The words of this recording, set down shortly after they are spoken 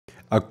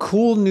A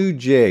cool new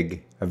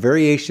jig, a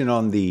variation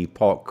on the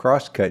Paulk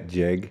crosscut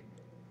jig.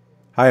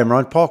 Hi, I'm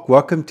Ron Paulk.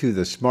 Welcome to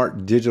the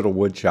Smart Digital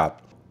Woodshop.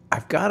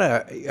 I've got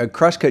a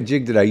crosscut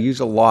jig that I use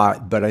a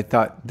lot, but I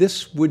thought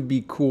this would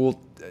be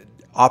cool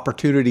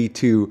opportunity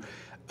to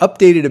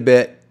update it a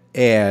bit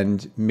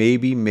and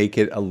maybe make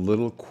it a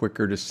little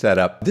quicker to set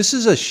up. This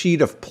is a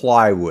sheet of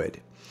plywood.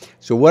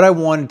 So what I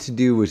wanted to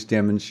do was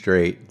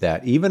demonstrate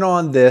that even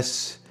on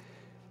this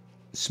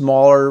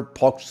smaller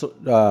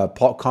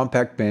Paulk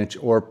compact bench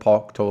or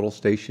Paulk Total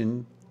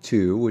Station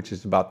 2, which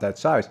is about that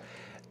size,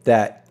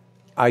 that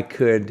I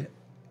could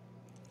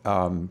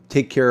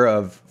take care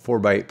of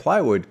 4x8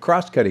 plywood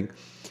cross-cutting,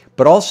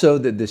 but also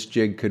that this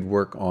jig could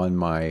work on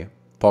my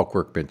Paulk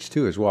workbench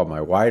too as well, my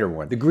wider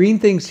one. The green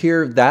things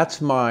here, that's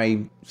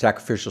my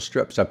sacrificial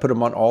strips. I put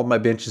them on all my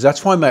benches.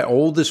 That's why my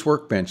oldest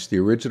workbench, the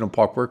original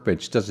Paulk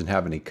workbench, doesn't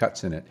have any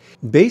cuts in it.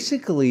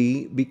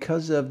 Basically,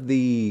 because of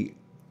the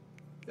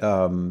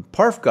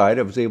Parf guide,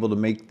 I was able to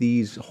make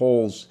these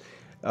holes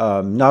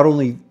not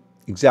only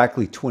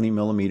exactly 20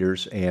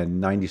 millimeters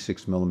and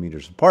 96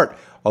 millimeters apart,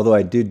 although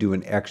I did do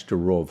an extra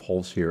row of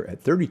holes here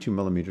at 32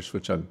 millimeters,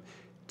 which I'm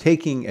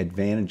taking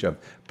advantage of,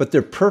 but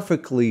they're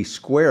perfectly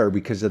square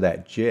because of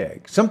that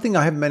jig. Something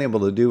I haven't been able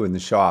to do in the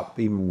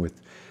shop, even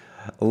with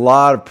a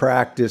lot of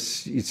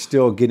practice. It's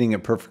still getting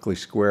it perfectly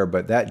square,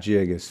 but that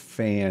jig is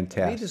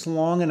fantastic. I made this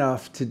long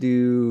enough to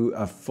do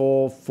a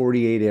full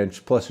 48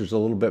 inch, plus there's a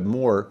little bit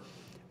more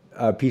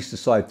piece to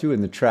slide through,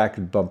 and the track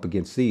would bump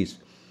against these.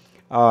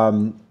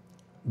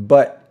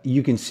 But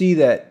you can see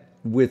that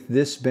with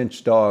this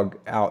bench dog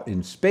out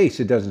in space,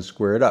 it doesn't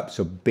square it up.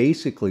 So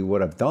basically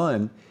what I've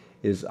done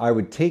is I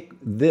would take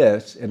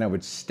this and I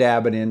would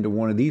stab it into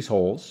one of these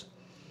holes,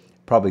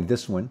 probably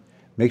this one,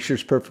 make sure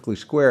it's perfectly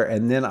square,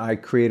 and then I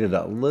created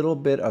a little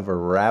bit of a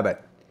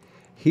rabbet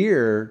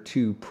here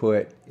to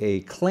put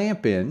a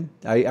clamp in.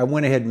 I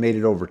went ahead and made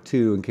it over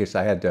 2 in case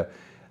I had to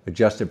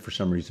adjust it for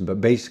some reason,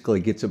 but basically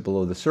it gets it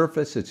below the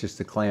surface. It's just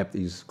a clamp,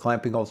 these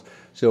clamping holes.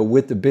 So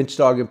with the bench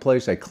dog in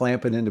place, I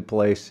clamp it into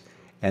place,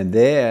 and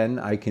then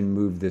I can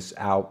move this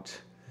out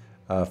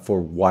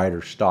for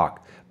wider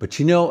stock. But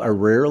you know, I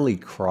rarely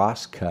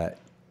cross-cut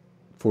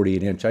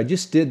 48 inch. I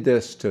just did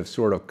this to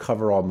sort of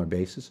cover all my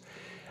bases.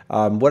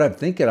 What I'm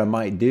thinking I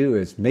might do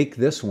is make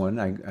this one,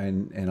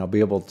 and I'll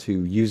be able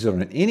to use it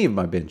on any of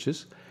my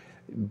benches,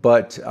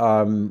 but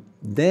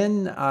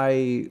then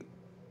I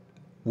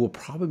will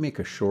probably make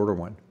a shorter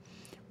one,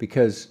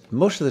 because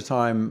most of the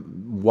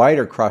time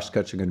wider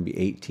crosscuts are going to be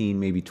 18,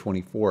 maybe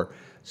 24.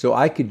 So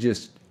I could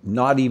just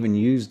not even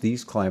use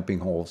these clamping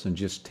holes and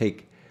just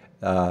take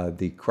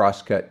the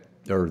crosscut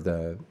or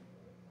the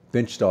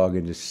bench dog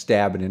and just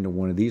stab it into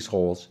one of these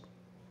holes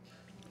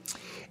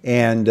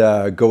and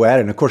go at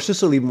it. And of course,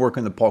 this will even work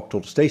on the Paulk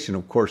Total Station.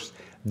 Of course,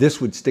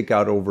 this would stick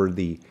out over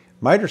the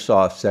miter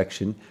saw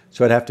section,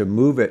 so I'd have to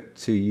move it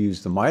to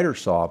use the miter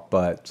saw,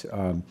 but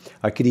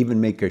I could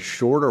even make a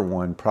shorter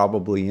one,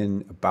 probably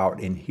about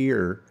in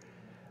here,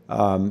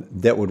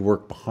 that would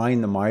work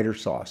behind the miter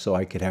saw, so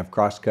I could have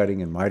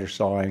cross-cutting and miter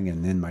sawing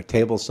and then my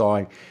table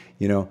sawing,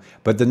 you know.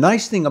 But the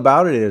nice thing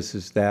about it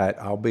is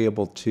that I'll be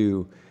able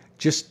to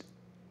just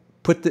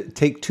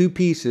take 2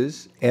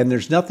 pieces, and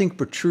there's nothing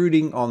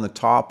protruding on the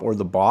top or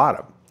the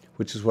bottom,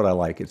 which is what I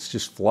like. It's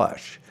just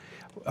flush.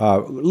 A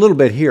little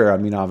bit here, I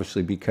mean,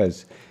 obviously,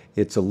 because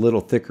it's a little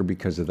thicker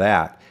because of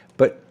that,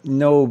 but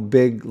no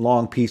big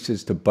long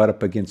pieces to butt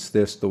up against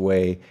this the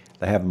way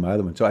I have in my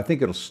other one. So I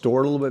think it'll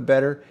store a little bit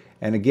better.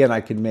 And again,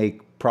 I can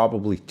make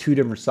probably 2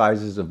 different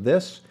sizes of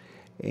this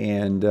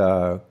and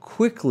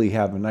quickly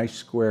have a nice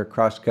square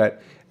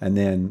crosscut, and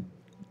then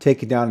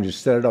take it down and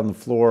just set it on the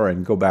floor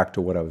and go back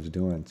to what I was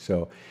doing.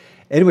 So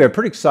anyway, I'm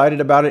pretty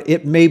excited about it.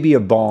 It may be a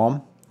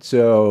bomb.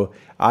 So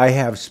I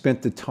have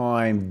spent the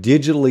time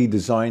digitally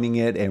designing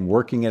it and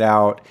working it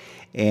out,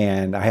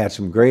 and I had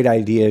some great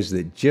ideas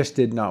that just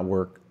did not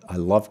work. I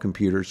love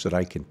computers so that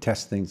I can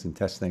test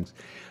things,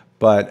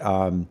 but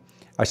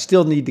I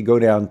still need to go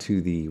down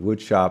to the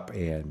wood shop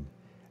and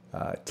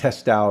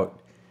test out,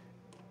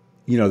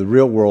 you know, the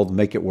real world and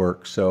make it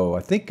work. So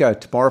I think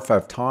tomorrow, if I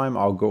have time,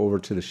 I'll go over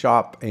to the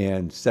shop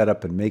and set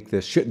up and make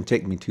this. Shouldn't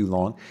take me too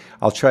long.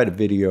 I'll try to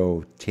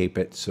videotape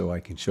it so I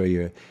can show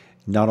you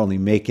not only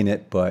making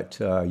it, but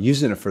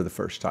using it for the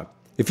first time.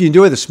 If you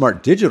enjoy the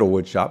Smart Digital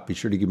Woodshop, be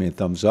sure to give me a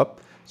thumbs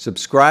up,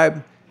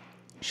 subscribe,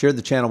 share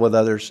the channel with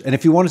others. And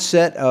if you want a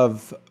set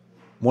of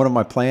one of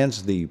my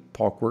plans, the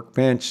Paulk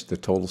Workbench, the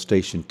Total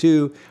Station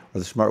 2, or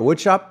the Smart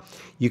Woodshop,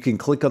 you can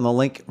click on the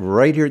link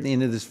right here at the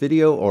end of this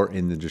video or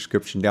in the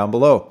description down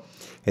below.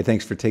 Hey,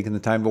 thanks for taking the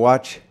time to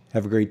watch.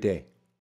 Have a great day.